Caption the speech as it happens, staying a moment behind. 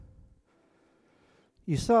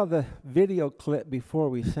You saw the video clip before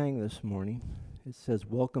we sang this morning. It says,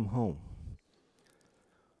 "Welcome home."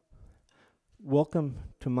 Welcome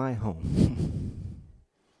to my home.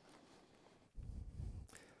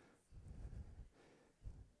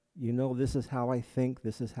 You know, this is how I think,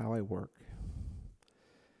 this is how I work.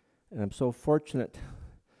 And I'm so fortunate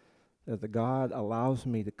that the God allows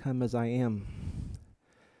me to come as I am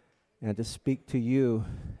and to speak to you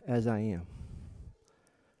as I am.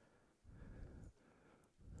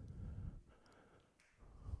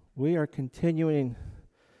 We are continuing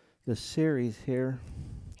the series here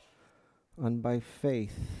on By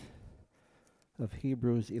Faith of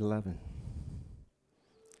Hebrews 11.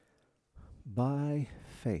 By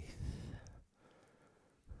faith.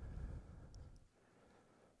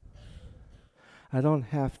 I don't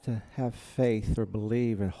have to have faith or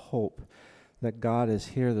believe and hope that God is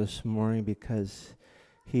here this morning because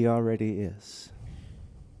He already is.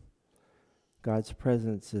 God's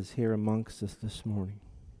presence is here amongst us this morning.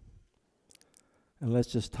 And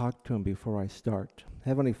let's just talk to Him before I start.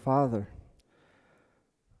 Heavenly Father,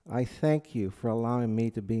 I thank You for allowing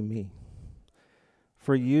me to be me,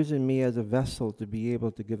 for using me as a vessel to be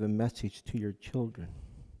able to give a message to Your children.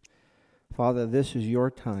 Father, this is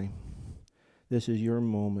Your time. This is Your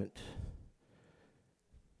moment.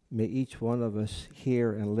 May each one of us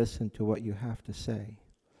hear and listen to what You have to say.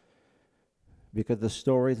 Because the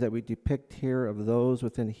stories that we depict here of those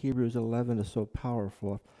within Hebrews 11 is so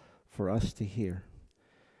powerful for us to hear.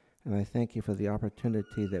 And I thank You for the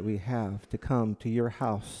opportunity that we have to come to Your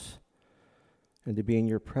house and to be in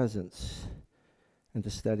Your presence and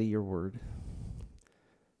to study Your word.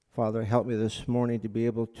 Father, help me this morning to be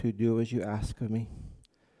able to do as You ask of me.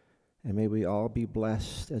 And may we all be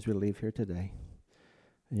blessed as we leave here today.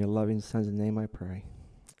 In Your loving Son's name I pray.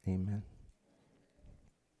 Amen.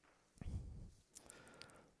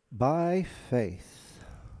 By faith.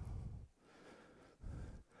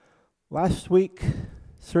 Last week,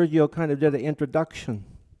 Sergio kind of did an introduction,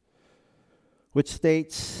 which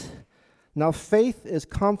states, "Now faith is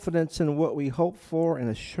confidence in what we hope for and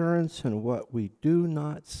assurance in what we do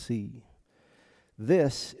not see.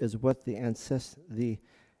 This is what the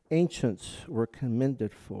ancients were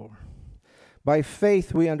commended for. By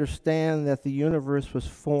faith we understand that the universe was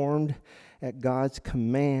formed at God's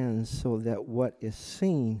command so that what is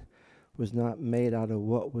seen was not made out of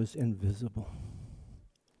what was invisible."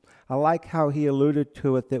 I like how he alluded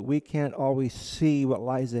to it, that we can't always see what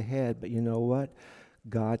lies ahead, but you know what?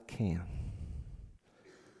 God can.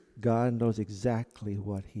 God knows exactly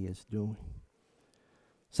what He is doing.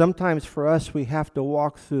 Sometimes for us, we have to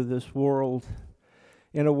walk through this world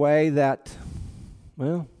in a way that,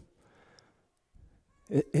 well,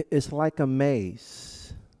 it's like a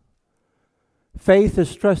maze. Faith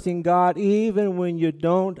is trusting God even when you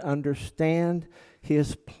don't understand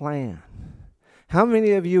His plan. How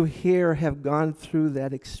many of you here have gone through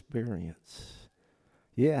that experience?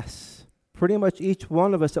 Yes, pretty much each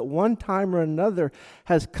one of us at one time or another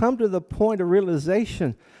has come to the point of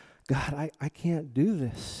realization, God, I can't do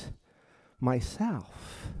this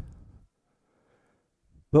myself.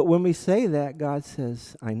 But when we say that, God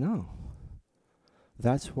says, I know.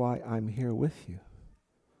 That's why I'm here with you.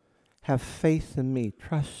 Have faith in me.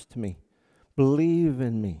 Trust me. Believe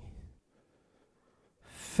in me.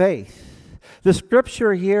 Faith. The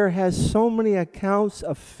scripture here has so many accounts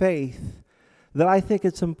of faith that I think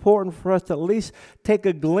it's important for us to at least take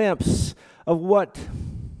a glimpse of what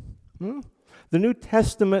the New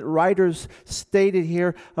Testament writers stated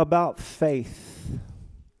here about faith.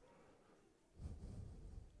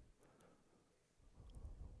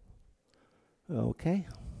 Okay.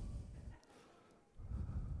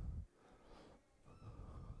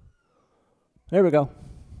 There we go.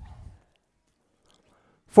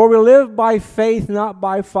 For we live by faith, not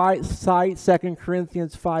by sight, 2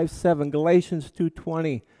 Corinthians 5:7, Galatians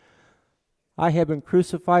 2:20. I have been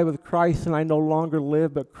crucified with Christ, and I no longer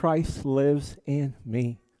live, but Christ lives in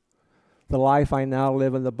me. The life I now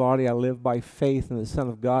live in the body, I live by faith in the Son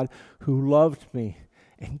of God, who loved me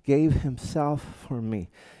and gave Himself for me.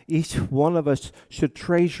 Each one of us should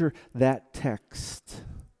treasure that text.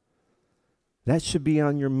 That should be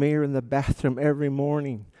on your mirror in the bathroom every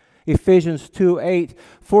morning. Ephesians 2:8,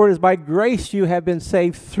 for it is by grace you have been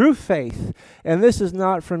saved through faith, and this is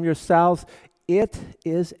not from yourselves, it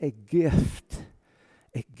is a gift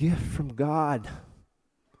from God.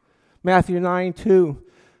 Matthew 9:2,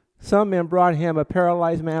 some men brought Him a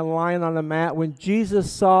paralyzed man lying on a mat. When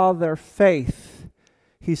Jesus saw their faith,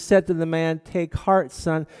 He said to the man, take heart,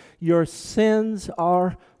 son, your sins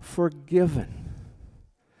are forgiven.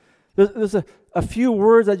 There's a few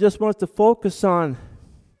words I just want us to focus on.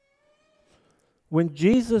 When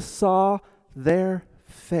Jesus saw their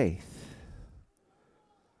faith.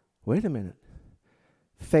 Wait a minute.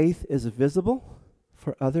 Faith is visible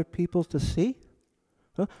for other people to see?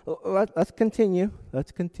 Huh? Let's continue.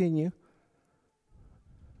 Let's continue.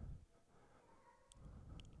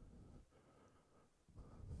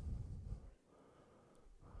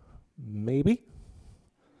 Maybe.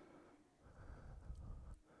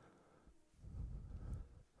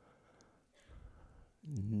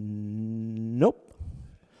 Nope.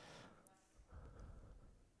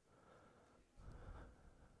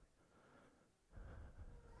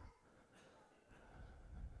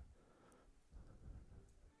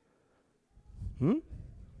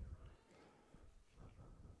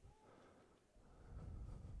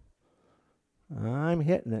 I'm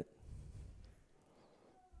hitting it.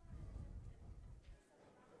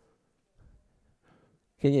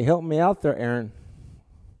 Can you help me out there, Aaron?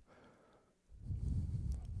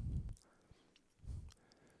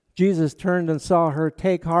 Jesus turned and saw her.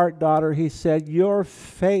 Take heart, daughter, he said, your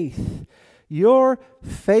faith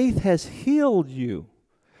has healed you.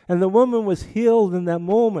 And the woman was healed in that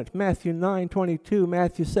moment. Matthew 9:22,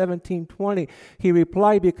 Matthew 17:20. He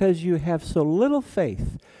replied, because you have so little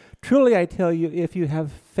faith. Truly I tell you, if you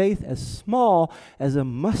have faith as small as a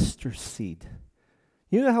mustard seed.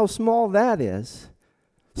 You know how small that is?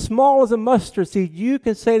 Small as a mustard seed, you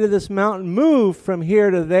can say to this mountain, move from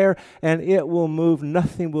here to there, and it will move.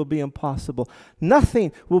 Nothing will be impossible.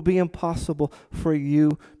 Nothing will be impossible for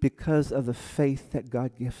you because of the faith that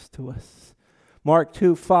God gives to us. Mark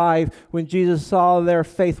 2:5, when Jesus saw their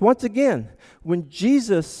faith, once again, when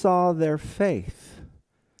Jesus saw their faith,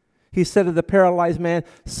 he said to the paralyzed man,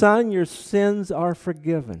 son, your sins are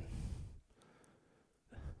forgiven.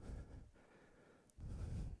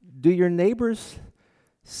 Do your neighbors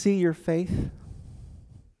see your faith?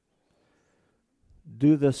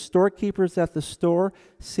 Do the storekeepers at the store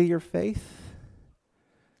see your faith?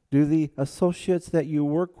 Do the associates that you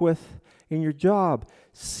work with in your job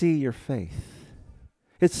see your faith?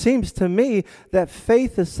 It seems to me that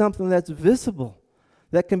faith is something that's visible,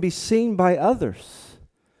 that can be seen by others.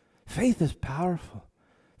 Faith is powerful.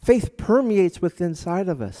 Faith permeates within inside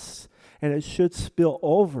of us, and it should spill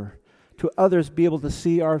over to others, be able to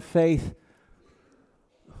see our faith.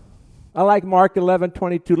 I like Mark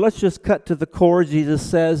 11:22. Let's just cut to the core. Jesus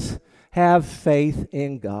says, have faith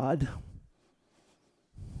in God.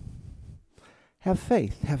 Have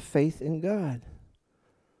faith. Have faith in God.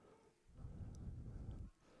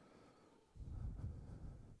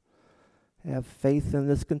 Have faith in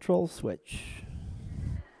this control switch.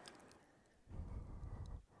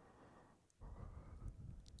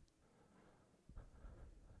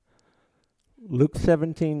 Luke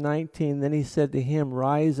 17:19, then he said to him,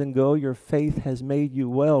 rise and go, your faith has made you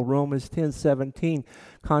well. Romans 10:17,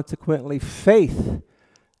 consequently, faith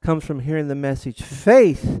comes from hearing the message.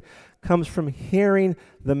 Faith comes from hearing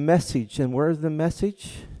the message. And where's the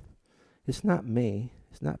message? It's not me.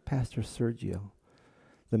 It's not Pastor Sergio.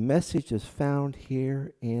 The message is found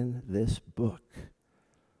here in this book.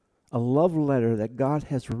 A love letter that God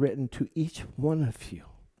has written to each one of you.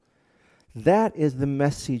 That is the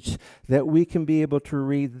message that we can be able to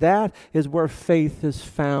read. That is where faith is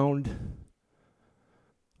found.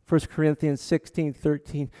 1 Corinthians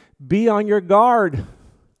 16:13. Be on your guard.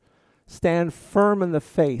 Stand firm in the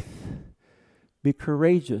faith. Be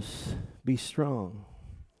courageous. Be strong.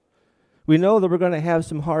 We know that we're going to have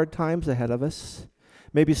some hard times ahead of us.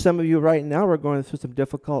 Maybe some of you right now are going through some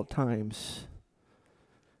difficult times.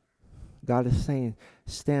 God is saying,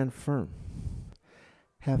 stand firm.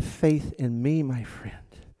 Have faith in me, my friend.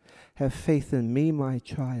 Have faith in me, my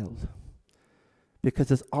child.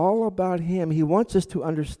 Because it's all about Him. He wants us to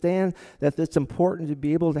understand that it's important to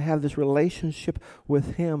be able to have this relationship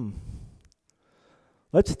with Him.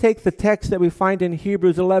 Let's take the text that we find in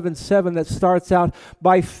Hebrews 11:7 that starts out,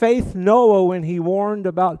 by faith Noah, when he warned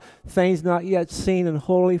about things not yet seen in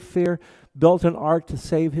holy fear, built an ark to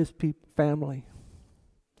save his family.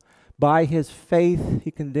 By his faith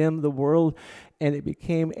he condemned the world, and it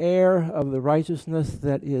became heir of the righteousness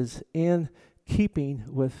that is in keeping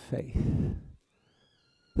with faith.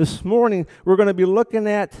 This morning we're going to be looking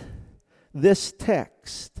at this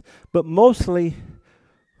text, but mostly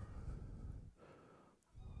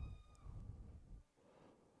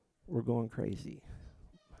we're going crazy.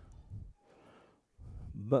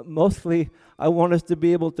 But mostly, I want us to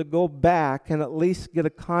be able to go back and at least get a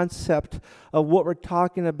concept of what we're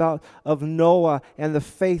talking about of Noah and the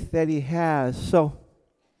faith that he has. So,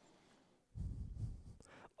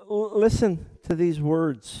 listen to these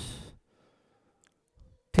words.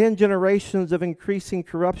 10 generations of increasing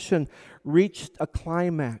corruption reached a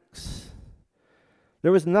climax.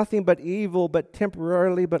 There was nothing but evil, but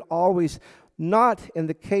temporarily, but always, not in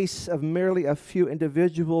the case of merely a few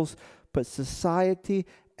individuals, but society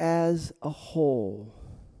as a whole.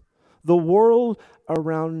 The world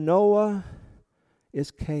around Noah is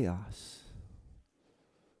chaos.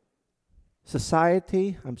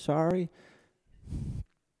 Society,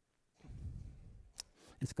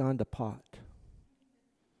 it's gone to pot.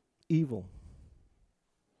 Evil.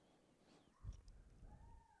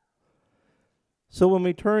 So when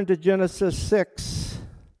we turn to Genesis 6,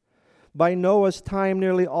 by Noah's time,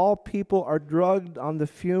 nearly all people are drugged on the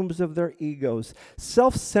fumes of their egos.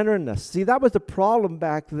 Self-centeredness. See, that was the problem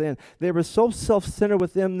back then. They were so self-centered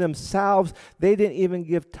within themselves, they didn't even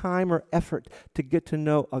give time or effort to get to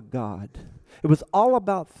know a God. It was all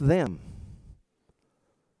about them.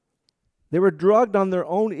 They were drugged on their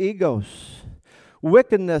own egos.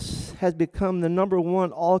 Wickedness has become the number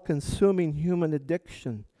one all-consuming human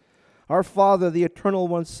addiction. Our Father, the Eternal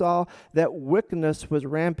One, saw that wickedness was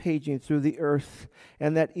rampaging through the earth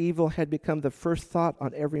and that evil had become the first thought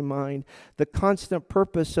on every mind, the constant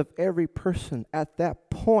purpose of every person. At that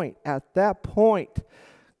point,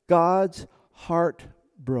 God's heart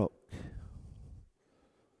broke.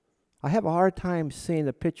 I have a hard time seeing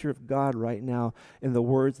the picture of God right now in the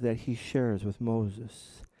words that he shares with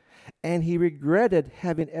Moses. And he regretted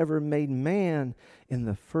having ever made man in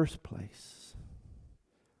the first place.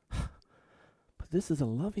 This is a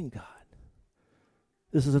loving God.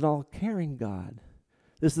 This is an all-caring God.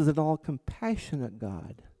 This is an all-compassionate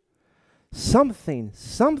God. Something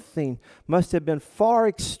must have been far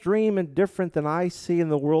extreme and different than I see in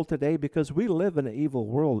the world today, because we live in an evil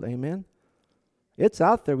world, amen? It's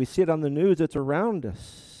out there. We see it on the news. It's around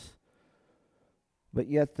us. But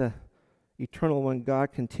yet the Eternal One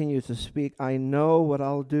God continues to speak. I know what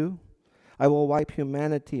I'll do. I will wipe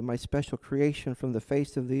humanity, my special creation, from the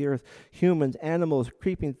face of the earth, humans, animals,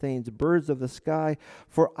 creeping things, birds of the sky,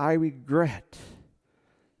 for I regret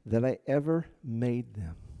that I ever made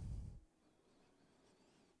them.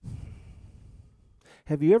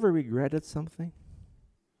 Have you ever regretted something?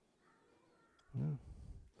 No.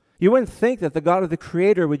 You wouldn't think that the God of the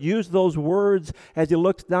Creator would use those words as he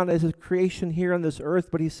looks down at his creation here on this earth,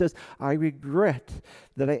 but he says, I regret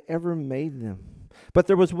that I ever made them. But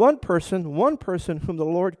there was one person whom the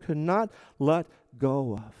Lord could not let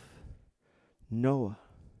go of, Noah,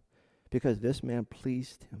 because this man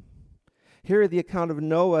pleased him. Here is the account of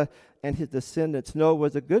Noah and his descendants. Noah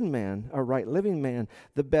was a good man, a right living man,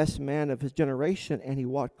 the best man of his generation, and he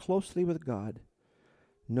walked closely with God.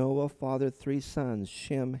 Noah fathered 3 sons,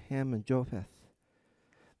 Shem, Ham, and Japheth.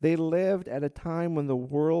 They lived at a time when the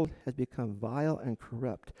world had become vile and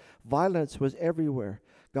corrupt. Violence was everywhere.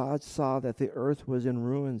 God saw that the earth was in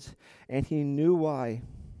ruins, and he knew why.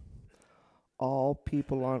 All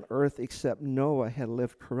people on earth except Noah had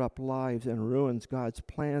lived corrupt lives and ruined God's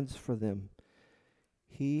plans for them.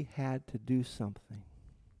 He had to do something.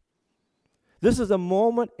 This is a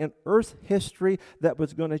moment in earth history that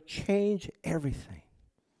was going to change everything.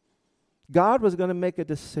 God was going to make a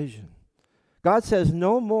decision. God says,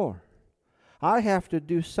 no more. I have to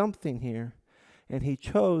do something here. And he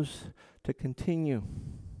chose to continue.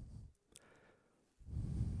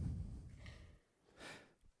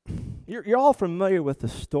 You're all familiar with the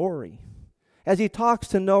story. As he talks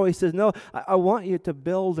to Noah, he says, no, I want you to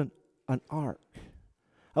build an ark.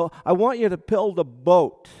 I want you to build a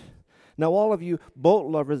boat. Now, all of you boat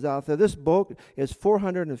lovers out there, this boat is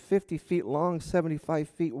 450 feet long, 75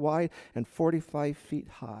 feet wide, and 45 feet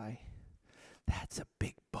high. That's a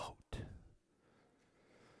big boat.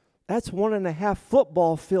 That's 1.5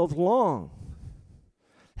 football fields long.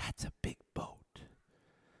 That's a big boat.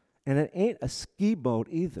 And it ain't a ski boat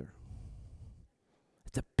either.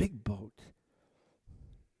 It's a big boat.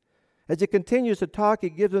 As he continues to talk, he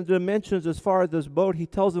gives them dimensions as far as this boat. He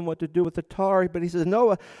tells them what to do with the tar. But he says,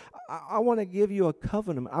 Noah, I want to give you a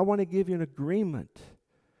covenant. I want to give you an agreement.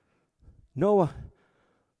 Noah,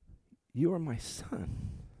 you are my son.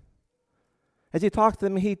 As he talks to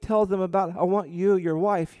them, he tells them about, I want you, your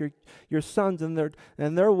wife, your sons and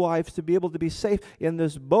their wives to be able to be safe in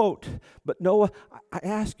this boat. But Noah, I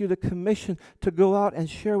ask you the commission to go out and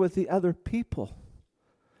share with the other people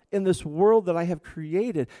in this world that I have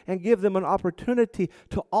created and give them an opportunity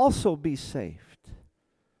to also be saved.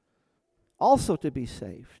 Also to be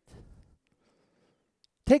saved.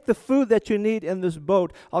 Take the food that you need in this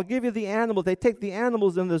boat. I'll give you the animals. They take the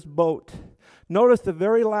animals in this boat. Notice the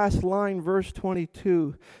very last line, verse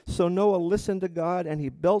 22. So Noah listened to God and he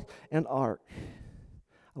built an ark.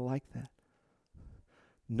 I like that.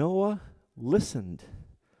 Noah listened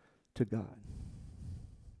to God.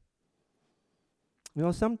 You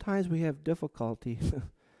know, sometimes we have difficulty.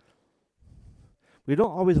 We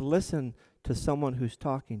don't always listen to someone who's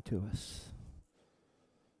talking to us.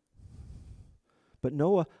 But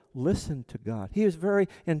Noah listened to God. He was very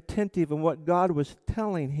attentive in what God was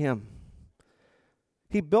telling him.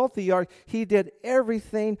 He built the ark. He did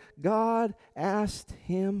everything God asked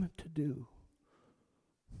him to do.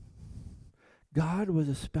 God was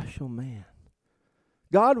a special man.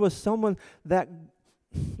 God was someone that,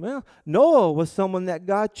 Noah was someone that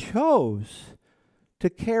God chose to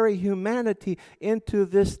carry humanity into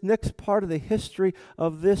this next part of the history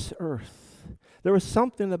of this earth. There was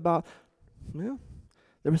something about,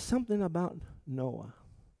 Noah.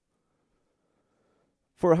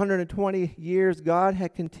 For 120 years, God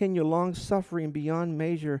had continued long-suffering beyond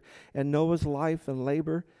measure, and Noah's life and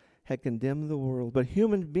labor had condemned the world. But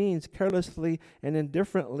human beings carelessly and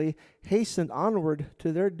indifferently hastened onward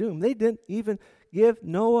to their doom. They didn't even give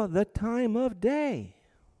Noah the time of day.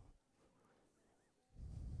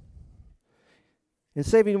 In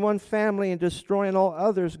saving one family and destroying all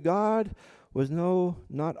others, God was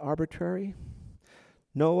not arbitrary.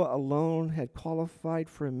 Noah alone had qualified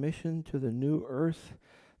for a mission to the new earth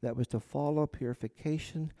that was to follow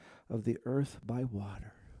purification of the earth by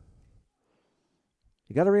water.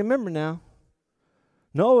 You got to remember now,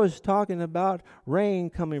 Noah's talking about rain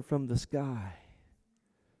coming from the sky.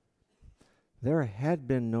 There had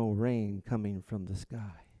been no rain coming from the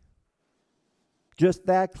sky. Just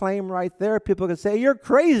that claim right there, people could say, "You're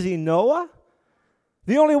crazy, Noah.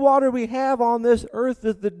 The only water we have on this earth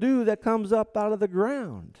is the dew that comes up out of the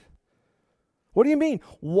ground." What do you mean,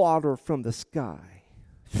 water from the sky?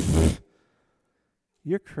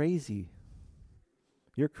 You're crazy.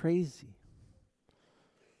 You're crazy.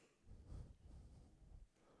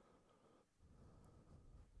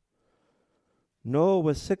 Noah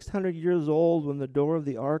was 600 years old when the door of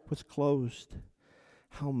the ark was closed.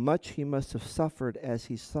 How much he must have suffered as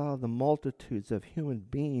he saw the multitudes of human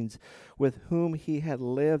beings with whom he had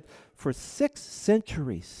lived for 6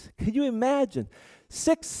 centuries. Can you imagine?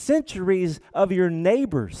 6 centuries of your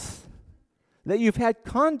neighbors that you've had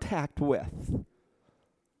contact with,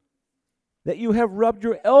 that you have rubbed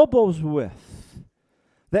your elbows with,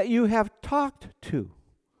 that you have talked to,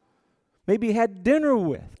 maybe had dinner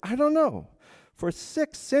with. I don't know. For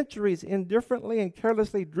 6 centuries, indifferently and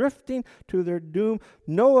carelessly drifting to their doom,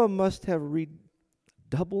 Noah must have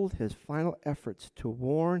redoubled his final efforts to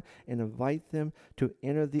warn and invite them to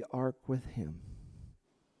enter the ark with him.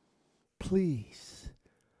 Please,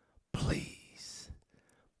 please,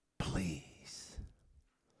 please.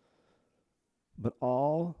 But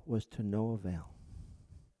all was to no avail.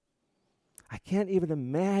 I can't even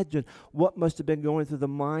imagine what must have been going through the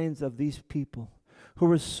minds of these people, who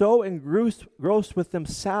were so engrossed with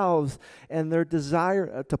themselves and their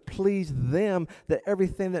desire to please them that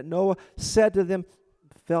everything that Noah said to them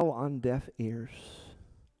fell on deaf ears.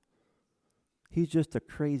 He's just a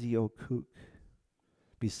crazy old kook.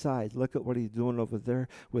 Besides, look at what he's doing over there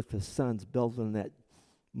with his sons building that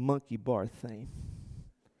monkey bar thing.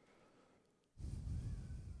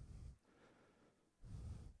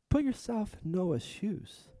 Put yourself in Noah's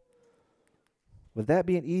shoes. Would that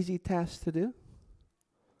be an easy task to do?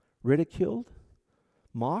 Ridiculed,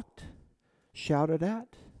 mocked, shouted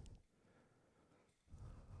at.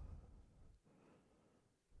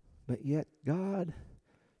 But yet God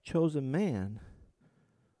chose a man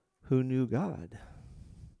who knew God.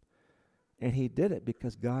 And he did it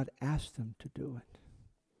because God asked him to do it.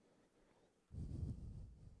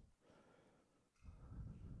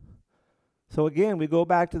 So again, we go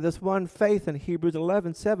back to this one faith in Hebrews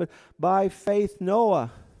 11:7. By faith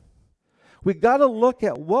Noah. We got to look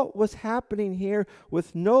at what was happening here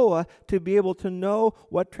with Noah to be able to know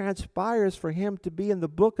what transpires for him to be in the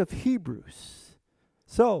book of Hebrews.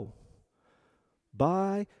 So,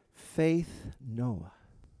 by faith Noah.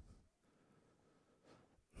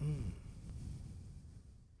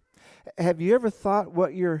 Have you ever thought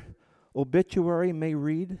what your obituary may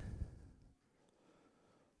read?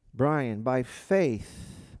 Brian, by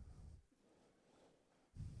faith.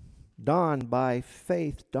 Don, by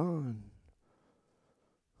faith, Don.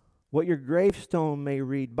 What your gravestone may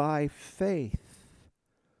read, by faith.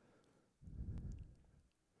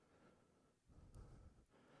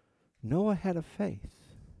 Noah had a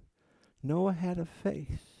faith. Noah had a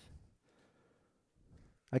faith.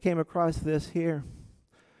 I came across this here,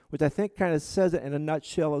 which I think kind of says it in a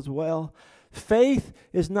nutshell as well. Faith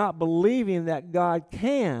is not believing that God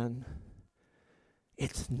can.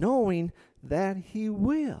 It's knowing that He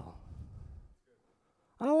will.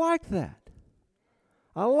 I like that.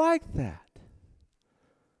 I like that.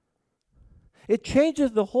 It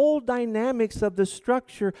changes the whole dynamics of the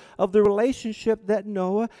structure of the relationship that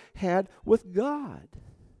Noah had with God.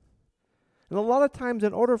 And a lot of times,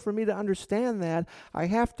 in order for me to understand that, I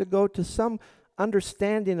have to go to some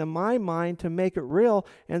understanding in my mind to make it real.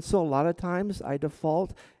 And so a lot of times I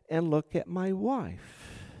default and look at my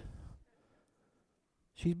wife.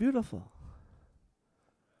 She's beautiful.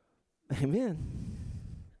 Amen.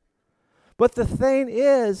 But the thing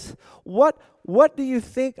is, what do you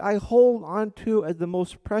think I hold on to as the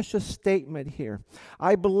most precious statement here?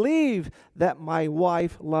 I believe that my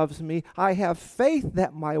wife loves me. I have faith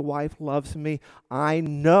that my wife loves me. I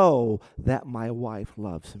know that my wife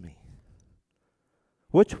loves me.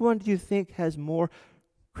 Which one do you think has more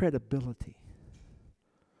credibility?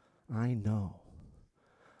 I know.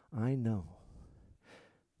 I know.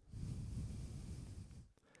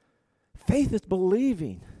 Faith is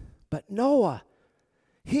believing. But Noah,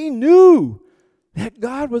 he knew that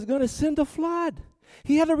God was going to send a flood.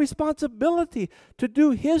 He had a responsibility to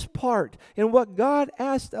do his part in what God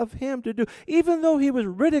asked of him to do. Even though he was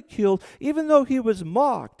ridiculed, even though he was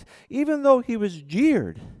mocked, even though he was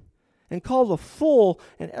jeered and called a fool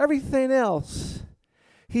and everything else,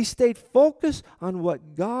 he stayed focused on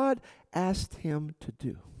what God asked him to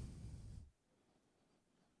do.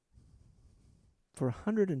 For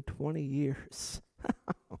 120 years.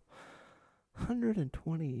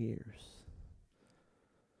 120 years.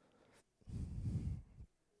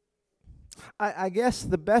 I guess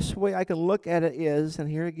the best way I can look at it is, and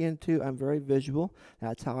here again too, I'm very visual.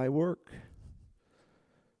 That's how I work.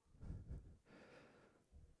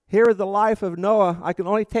 Here is the life of Noah. I can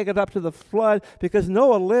only take it up to the flood because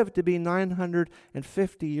Noah lived to be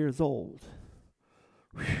 950 years old.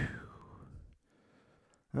 Whew.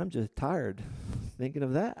 I'm just tired thinking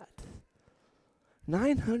of that.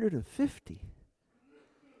 950.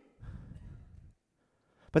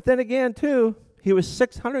 But then again, too, he was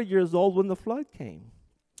 600 years old when the flood came.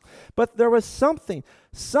 But there was something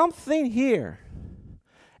here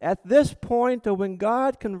at this point of when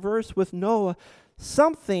God conversed with Noah,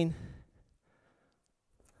 something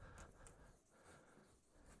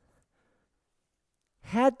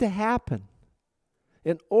had to happen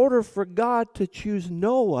in order for God to choose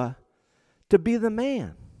Noah to be the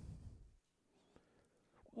man.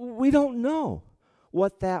 We don't know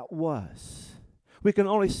what that was. We can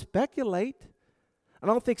only speculate. I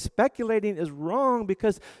don't think speculating is wrong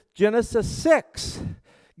because Genesis 6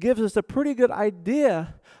 gives us a pretty good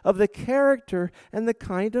idea of the character and the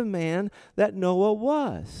kind of man that Noah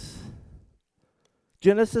was.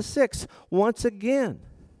 Genesis 6, once again.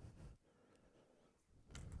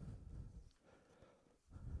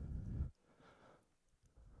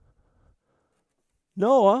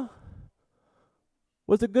 Noah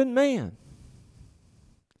was a good man.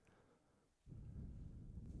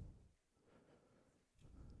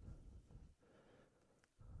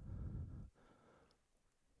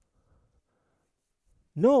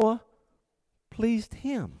 Noah pleased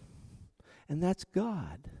him, and that's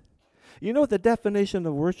God. You know what the definition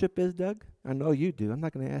of worship is, Doug? I know you do. I'm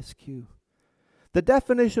not going to ask you. The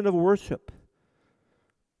definition of worship,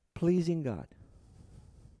 pleasing God.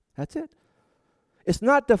 That's it. It's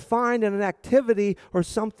not defined in an activity or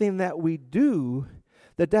something that we do.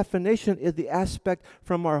 The definition is the aspect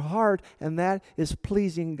from our heart, and that is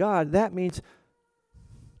pleasing God. That means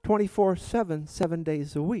 24/7, 7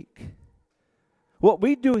 days a week. What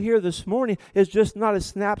we do here this morning is just not a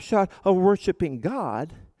snapshot of worshiping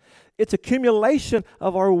God. It's accumulation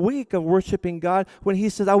of our week of worshiping God when He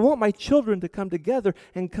says, I want my children to come together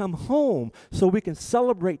and come home so we can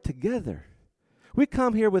celebrate together. We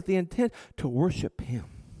come here with the intent to worship Him.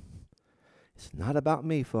 It's not about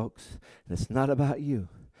me, folks. And it's not about you.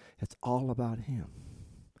 It's all about Him.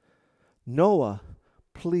 Noah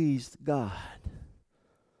pleased God.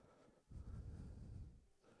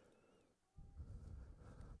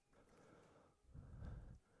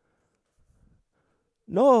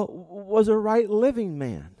 Noah was a right living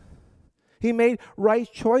man. He made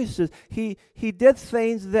right choices. He did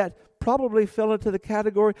things that probably fell into the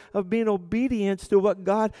category of being obedience to what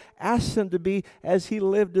God asked him to be as he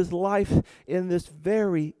lived his life in this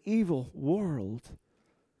very evil world.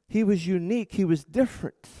 He was unique. He was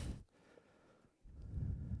different.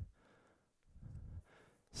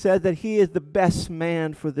 Said that he is the best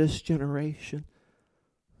man for this generation.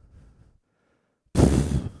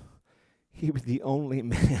 He was the only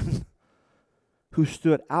man who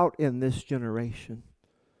stood out in this generation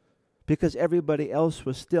because everybody else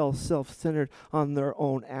was still self-centered on their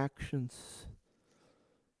own actions.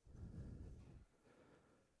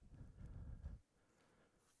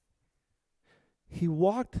 He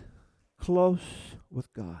walked close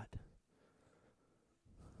with God.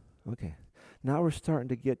 Okay. Now we're starting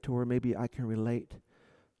to get to where maybe I can relate.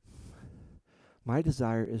 My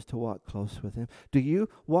desire is to walk close with Him. Do you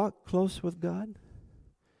walk close with God?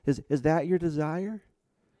 Is that your desire?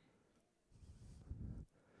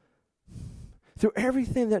 Through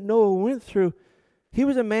everything that Noah went through, he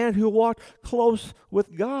was a man who walked close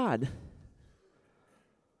with God.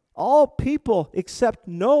 All people except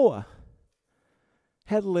Noah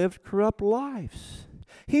had lived corrupt lives.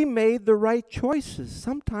 He made the right choices.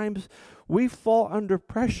 Sometimes we fall under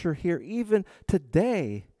pressure here, even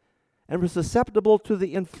today, and we're susceptible to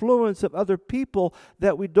the influence of other people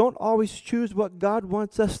that we don't always choose what God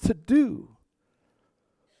wants us to do.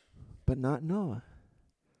 But not Noah.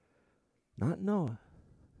 Not Noah.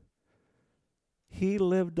 He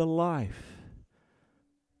lived a life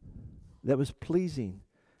that was pleasing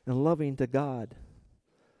and loving to God.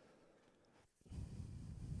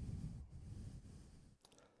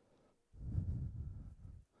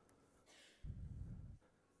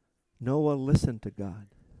 Noah listened to God.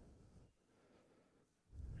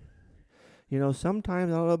 You know,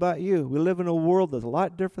 sometimes, I don't know about you, we live in a world that's a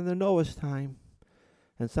lot different than Noah's time.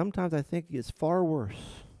 And sometimes I think it's far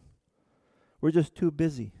worse. We're just too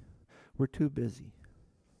busy. We're too busy.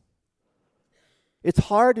 It's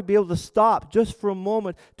hard to be able to stop just for a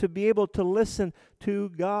moment to be able to listen to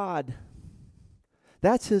God.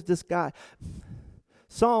 That's His disguise.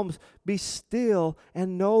 Psalms, be still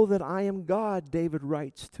and know that I am God, David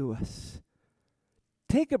writes to us.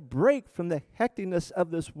 Take a break from the hecticness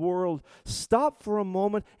of this world. Stop for a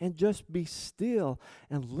moment and just be still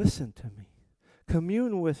and listen to me.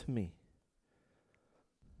 Commune with me.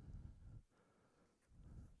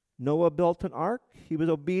 Noah built an ark. He was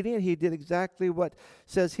obedient. He did exactly what it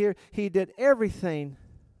says here. He did everything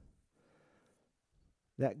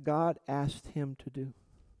that God asked him to do.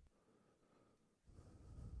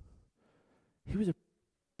 He was a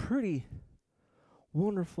pretty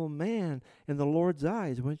wonderful man in the Lord's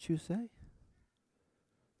eyes, wouldn't you say?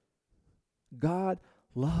 God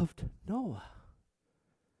loved Noah.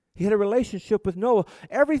 He had a relationship with Noah.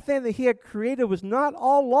 Everything that he had created was not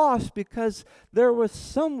all lost because there was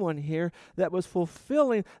someone here that was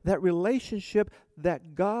fulfilling that relationship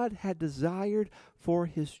that God had desired for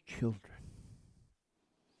His children.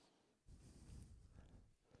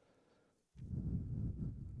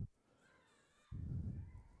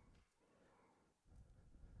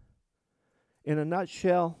 In a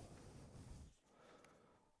nutshell,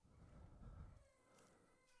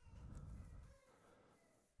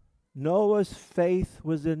 Noah's faith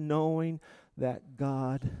was in knowing that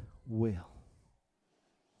God will.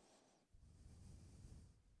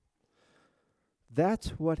 That's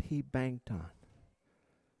what he banked on.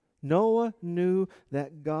 Noah knew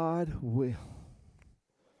that God will.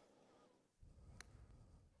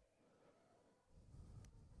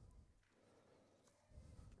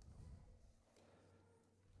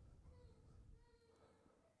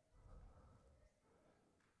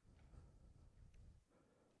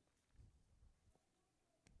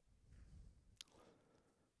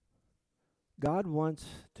 God wants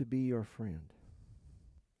to be your friend.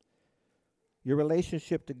 Your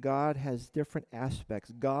relationship to God has different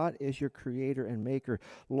aspects. God is your creator and maker,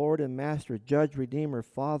 Lord and master, judge, redeemer,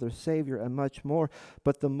 father, savior, and much more.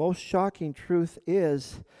 But the most shocking truth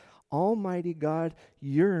is Almighty God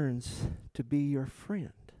yearns to be your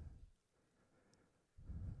friend.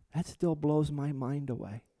 That still blows my mind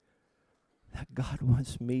away, that God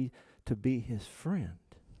wants me to be His friend.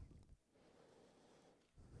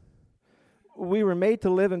 We were made to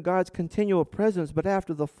live in God's continual presence, but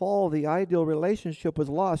after the fall, the ideal relationship was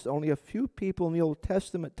lost. Only a few people in the Old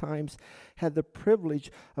Testament times had the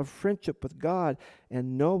privilege of friendship with God,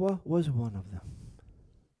 and Noah was one of them.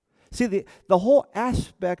 See, the whole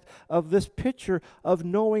aspect of this picture of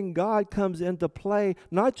knowing God comes into play,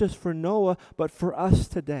 not just for Noah, but for us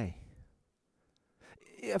today.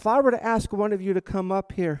 If I were to ask one of you to come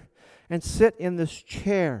up here and sit in this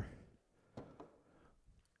chair,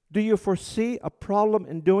 do you foresee a problem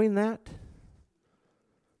in doing that?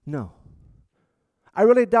 No. I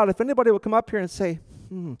really doubt if anybody would come up here and say,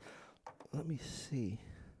 let me see.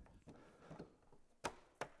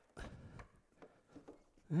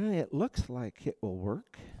 It looks like it will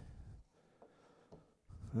work.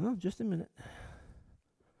 Oh, just a minute.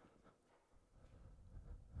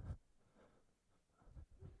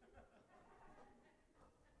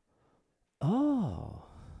 Oh.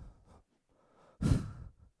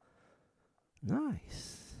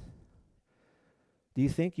 Nice. Do you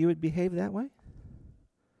think you would behave that way?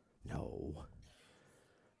 No.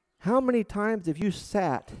 How many times have you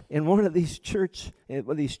sat in one of these chairs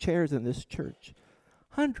in this church?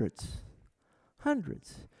 Hundreds.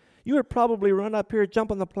 You would probably run up here,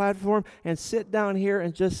 jump on the platform, and sit down here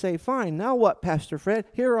and just say, fine, now what, Pastor Fred?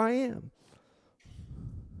 Here I am.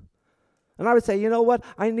 And I would say, you know what?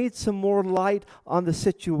 I need some more light on the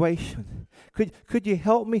situation. Could you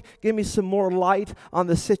help me? Give me some more light on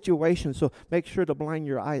the situation. So make sure to blind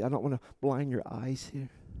your eyes. I don't want to blind your eyes here.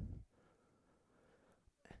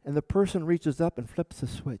 And the person reaches up and flips the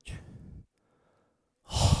switch.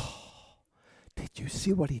 Oh, did you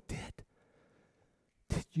see what he did?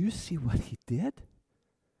 Did you see what he did?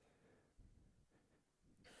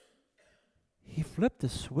 He flipped the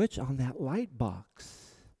switch on that light box.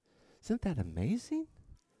 Isn't that amazing?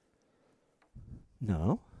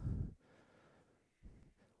 No.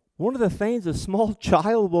 One of the things a small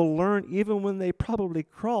child will learn even when they probably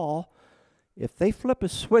crawl, if they flip a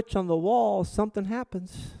switch on the wall, something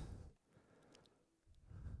happens.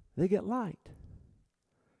 They get light.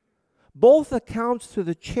 Both accounts to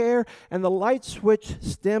the chair and the light switch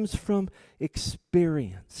stems from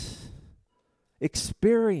experience.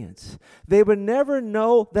 Experience. They would never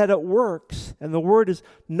know that it works, and the word is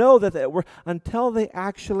know that it works, until they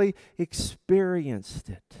actually experienced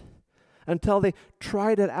it, until they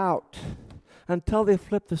tried it out, until they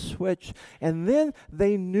flipped the switch, and then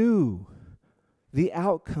they knew the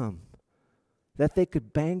outcome that they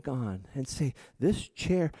could bank on and say, this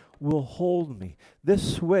chair will hold me.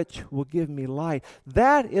 This switch will give me light.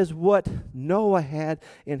 That is what Noah had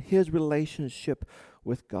in his relationship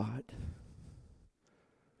with God.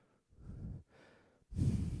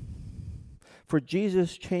 For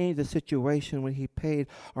Jesus changed the situation when he paid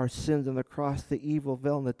our sins on the cross. The evil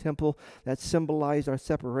veil in the temple that symbolized our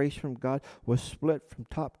separation from God was split from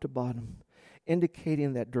top to bottom,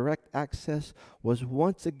 indicating that direct access was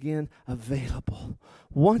once again available.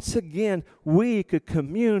 Once again, we could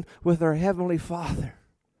commune with our Heavenly Father.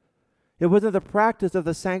 It wasn't the practice of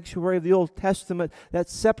the sanctuary of the Old Testament that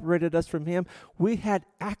separated us from Him. We had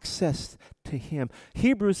access to Him.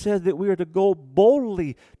 Hebrews says that we are to go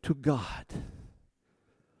boldly to God.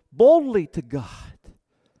 Boldly to God.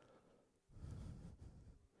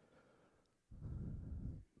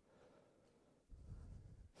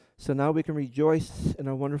 So now we can rejoice in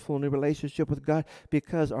a wonderful new relationship with God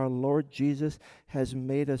because our Lord Jesus has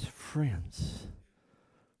made us friends.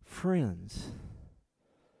 Friends.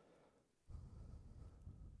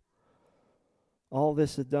 All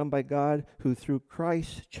this is done by God, who through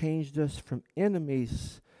Christ changed us from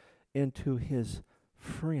enemies into His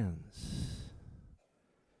friends.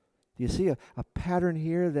 Do you see a pattern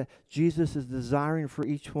here that Jesus is desiring for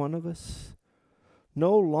each one of us?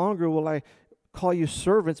 No longer will I call you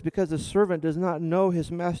servants, because the servant does not know his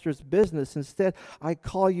master's business. Instead, I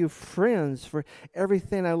call you friends, for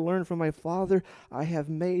everything I learned from my Father I have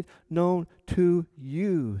made known to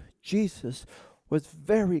you. Jesus was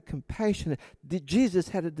very compassionate. Jesus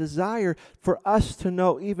had a desire for us to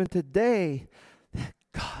know even today that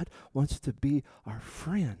God wants to be our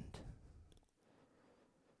friend.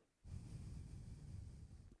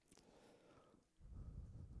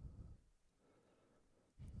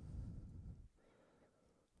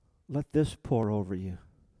 Let this pour over you.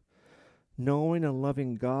 Knowing and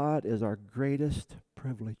loving God is our greatest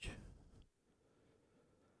privilege.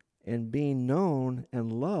 And being known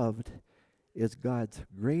and loved is God's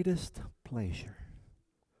greatest pleasure.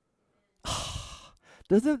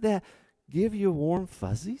 Doesn't that give you warm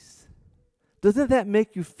fuzzies? Doesn't that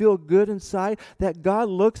make you feel good inside that God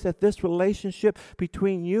looks at this relationship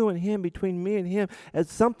between you and Him, between me and Him,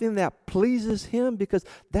 as something that pleases Him? Because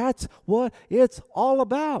that's what it's all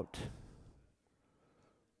about.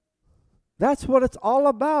 That's what it's all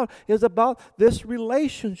about, is about this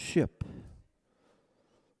relationship.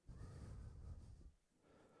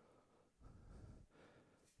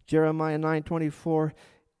 Jeremiah 9:24,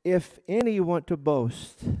 if any want to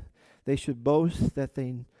boast, they should boast that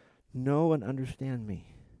they know and understand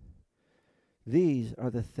me. These are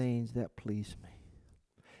the things that please me.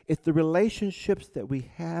 It's the relationships that we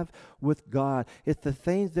have with God. It's the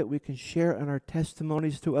things that we can share in our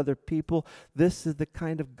testimonies to other people. This is the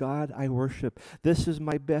kind of God I worship. This is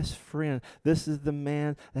my best friend. This is the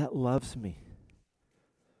man that loves me.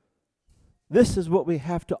 This is what we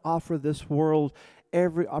have to offer this world.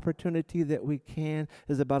 Every opportunity that we can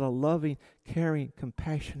is about a loving, caring,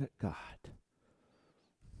 compassionate God.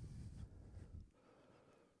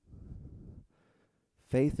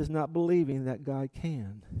 Faith is not believing that God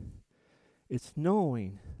can. It's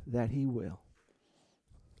knowing that He will.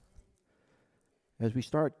 As we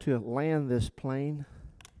start to land this plane,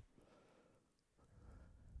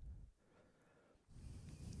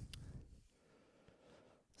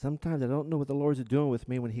 sometimes I don't know what the Lord's doing with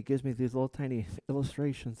me when He gives me these little tiny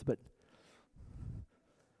illustrations, but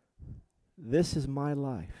This is my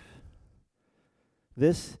life.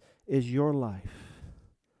 This is your life.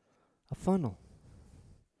 A funnel.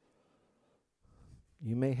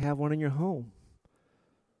 You may have one in your home.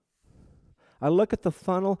 I look at the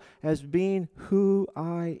funnel as being who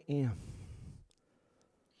I am.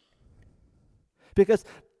 Because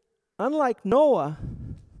unlike Noah,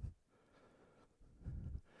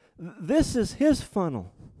 this is his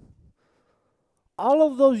funnel. All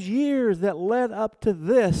of those years that led up to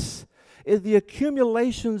this is the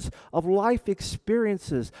accumulations of life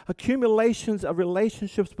experiences, accumulations of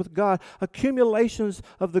relationships with God, accumulations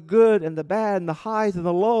of the good and the bad and the highs and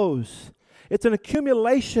the lows. It's an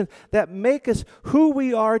accumulation that make us who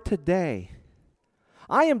we are today.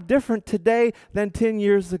 I am different today than 10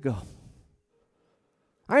 years ago.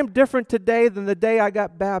 I am different today than the day I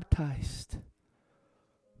got baptized.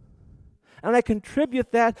 And I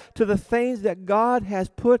contribute that to the things that God has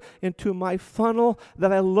put into my funnel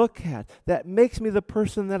that I look at, that makes me the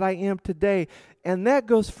person that I am today. And that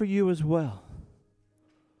goes for you as well.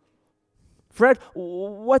 Fred,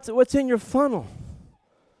 what's in your funnel?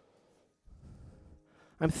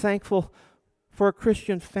 I'm thankful for a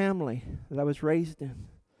Christian family that I was raised in.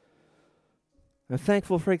 I'm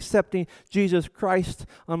thankful for accepting Jesus Christ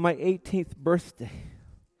on my 18th birthday.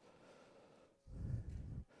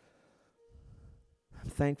 I'm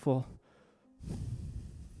thankful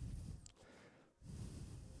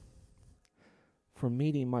for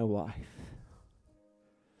meeting my wife,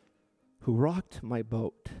 who rocked my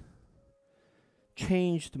boat,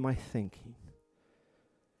 changed my thinking,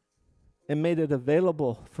 and made it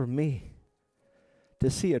available for me to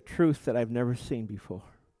see a truth that I've never seen before.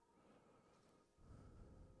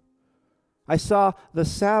 I saw the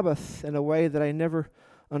Sabbath in a way that I never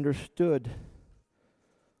understood.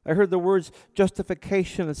 I heard the words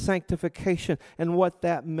justification and sanctification and what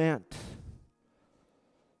that meant.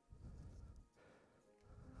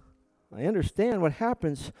 I understand what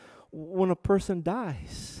happens when a person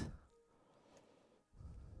dies.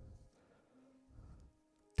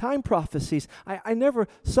 Time prophecies. I never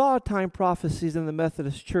saw time prophecies in the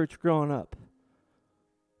Methodist Church growing up.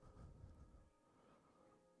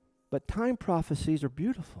 But time prophecies are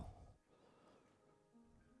beautiful.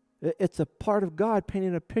 It's a part of God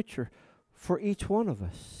painting a picture for each one of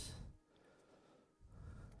us.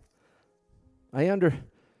 I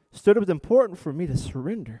understood it was important for me to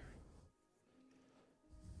surrender.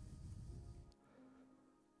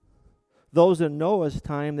 Those in Noah's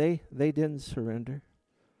time, they didn't surrender.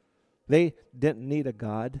 They didn't need a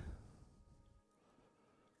God.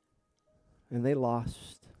 And they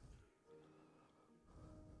lost.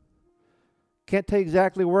 Can't tell you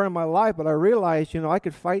exactly where in my life, but I realized, I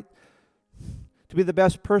could fight to be the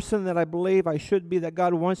best person that I believe I should be, that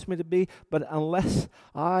God wants me to be, but unless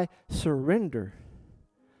I surrender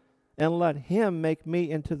and let Him make me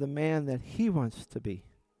into the man that He wants to be,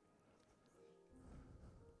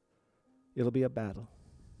 it'll be a battle.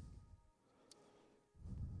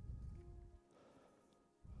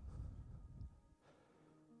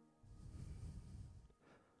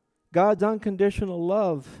 God's unconditional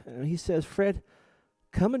love, and He says, Fred,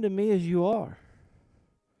 come into me as you are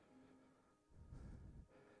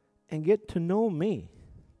and get to know me.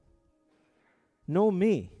 Know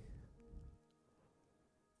me.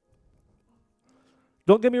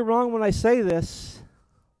 Don't get me wrong when I say this.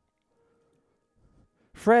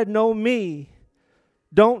 Fred, know me.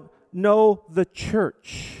 Don't know the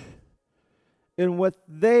church in what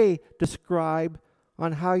they describe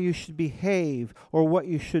on how you should behave or what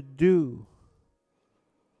you should do.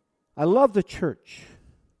 I love the church.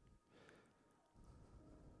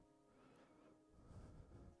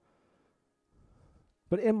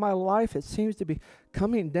 But in my life, it seems to be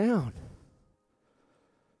coming down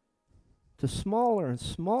to smaller and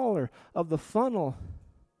smaller of the funnel.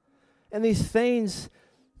 And these things,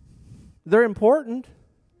 they're important.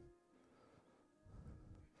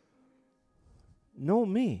 Know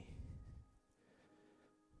me.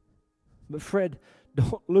 But Fred,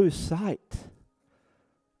 don't lose sight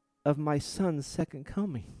of my Son's second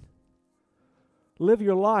coming. Live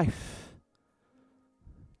your life.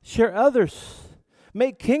 Share others.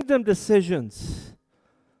 Make kingdom decisions.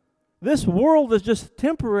 This world is just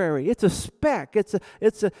temporary. It's a speck. It's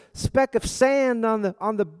a speck of sand on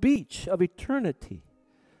the beach of eternity.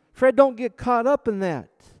 Fred, don't get caught up in that.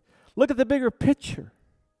 Look at the bigger picture.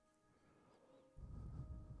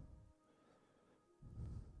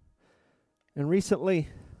 And recently,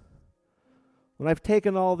 when I've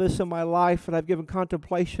taken all this in my life and I've given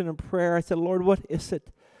contemplation and prayer, I said, Lord, what is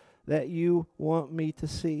it that you want me to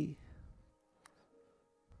see?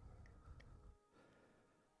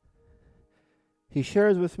 he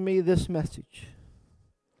shares with me this message.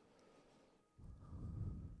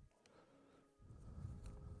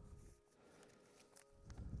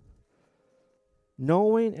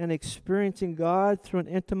 Knowing and experiencing God through an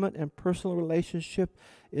intimate and personal relationship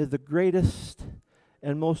is the greatest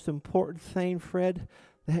and most important thing, Fred,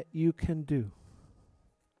 that you can do.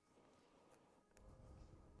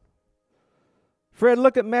 Fred,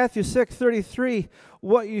 look at Matthew 6:33.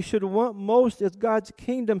 What you should want most is God's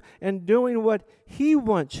kingdom and doing what He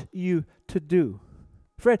wants you to do.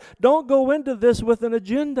 Fred, don't go into this with an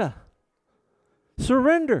agenda.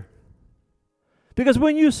 Surrender. Because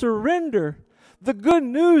when you surrender, the good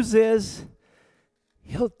news is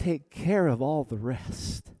He'll take care of all the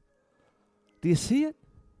rest. Do you see it?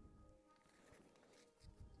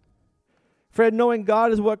 Fred, knowing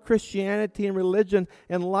God is what Christianity and religion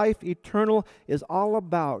and life eternal is all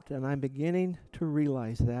about, and I'm beginning to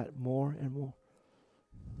realize that more and more.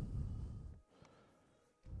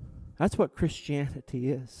 That's what Christianity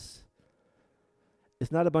is.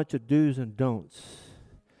 It's not a bunch of do's and don'ts.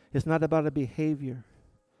 It's not about a behavior.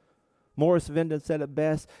 Morris Venden said it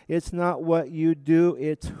best, it's not what you do,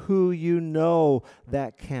 it's who you know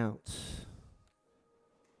that counts.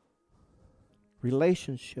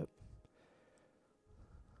 Relationship.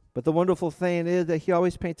 But the wonderful thing is that He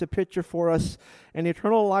always paints a picture for us. And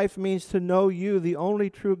eternal life means to know you, the only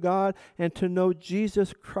true God, and to know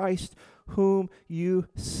Jesus Christ, whom you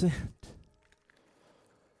sent.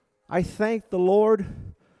 I thank the Lord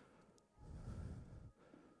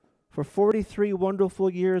for 43 wonderful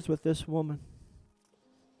years with this woman,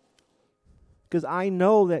 because I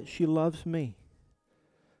know that she loves me.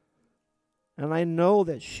 And I know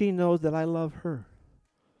that she knows that I love her.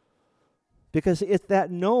 Because it's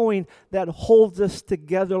that knowing that holds us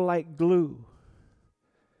together like glue.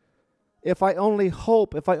 If I only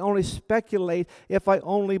hope, if I only speculate, if I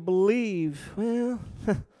only believe, well,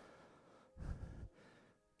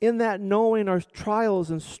 in that knowing are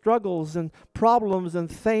trials and struggles and problems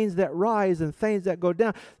and things that rise and things that go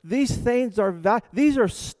down. These things these are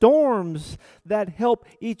storms that help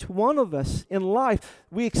each one of us in life.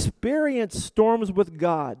 We experience storms with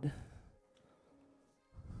God.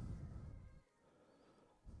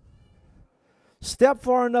 Step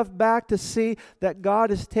far enough back to see that God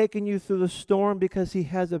is taking you through the storm because He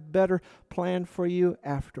has a better plan for you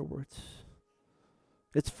afterwards.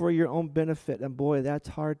 It's for your own benefit, and boy, that's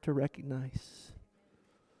hard to recognize.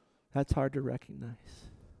 That's hard to recognize.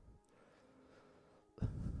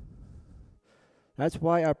 That's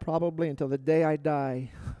why I probably, until the day I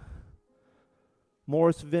die,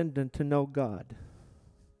 Morris Venden to know God.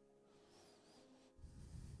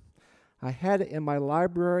 I had it in my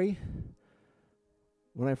library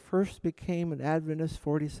when I first became an Adventist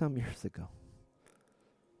 40-some years ago.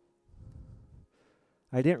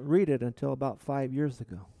 I didn't read it until about 5 years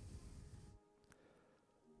ago.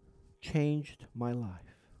 Changed my life.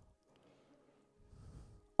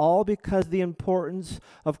 All because the importance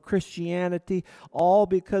of Christianity, all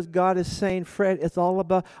because God is saying, Fred, it's all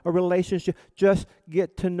about a relationship. Just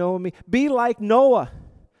get to know me. Be like Noah.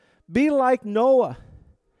 Be like Noah.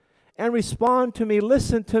 And respond to me.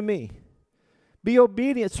 Listen to me. Be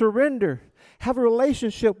obedient. Surrender. Have a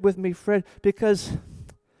relationship with me, Fred, because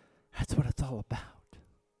that's what it's all about.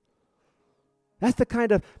 That's the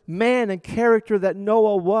kind of man and character that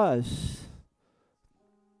Noah was.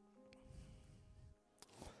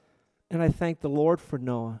 And I thank the Lord for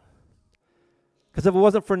Noah. Because if it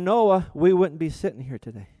wasn't for Noah, we wouldn't be sitting here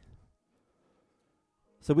today.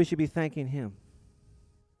 So we should be thanking Him.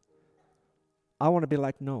 I want to be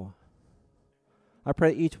like Noah. I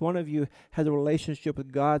pray each one of you has a relationship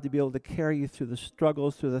with God to be able to carry you through the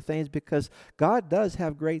struggles, through the things, because God does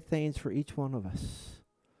have great things for each one of us.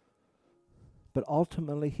 But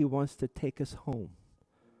ultimately, He wants to take us home.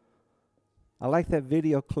 I like that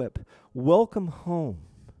video clip. Welcome home.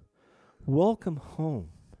 Welcome home.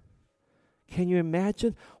 Can you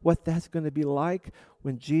imagine what that's going to be like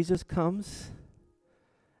when Jesus comes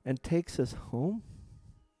and takes us home?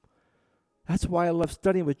 That's why I love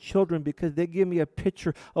studying with children, because they give me a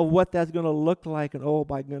picture of what that's going to look like. And oh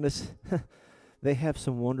my goodness, they have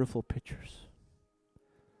some wonderful pictures.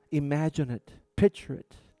 Imagine it. Picture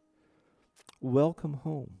it. Welcome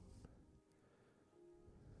home.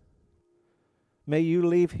 May you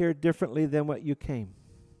leave here differently than what you came.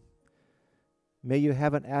 May you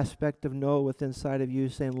have an aspect of Noah within inside of you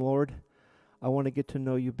saying, Lord, I want to get to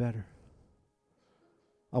know you better.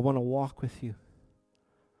 I want to walk with you.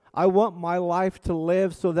 I want my life to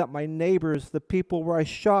live so that my neighbors, the people where I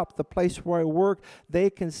shop, the place where I work, they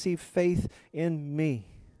can see faith in me.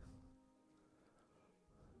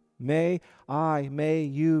 May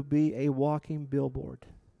you be a walking billboard.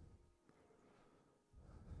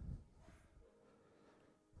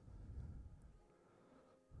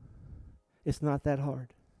 It's not that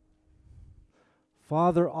hard.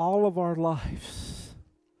 Father, all of our lives,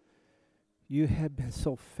 you have been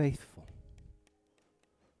so faithful.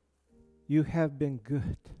 You have been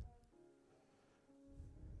good.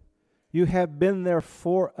 You have been there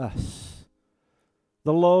for us.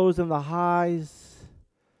 The lows and the highs,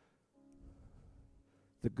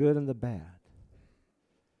 the good and the bad.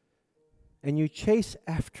 And you chase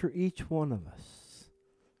after each one of us.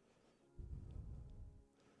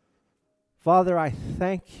 Father, I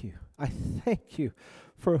thank you. I thank you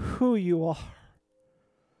for who you are,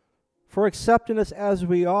 for accepting us as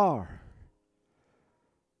we are,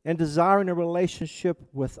 and desiring a relationship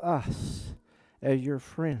with us as your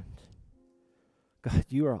friend. God,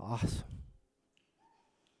 you are awesome.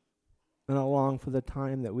 And I long for the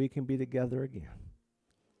time that we can be together again.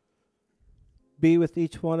 Be with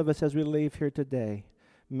each one of us as we leave here today.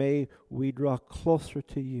 May we draw closer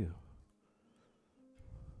to you.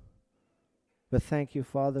 But thank you,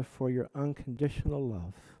 Father, for your unconditional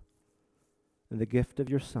love and the gift of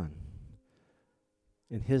your Son.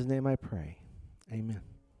 In his name I pray. Amen.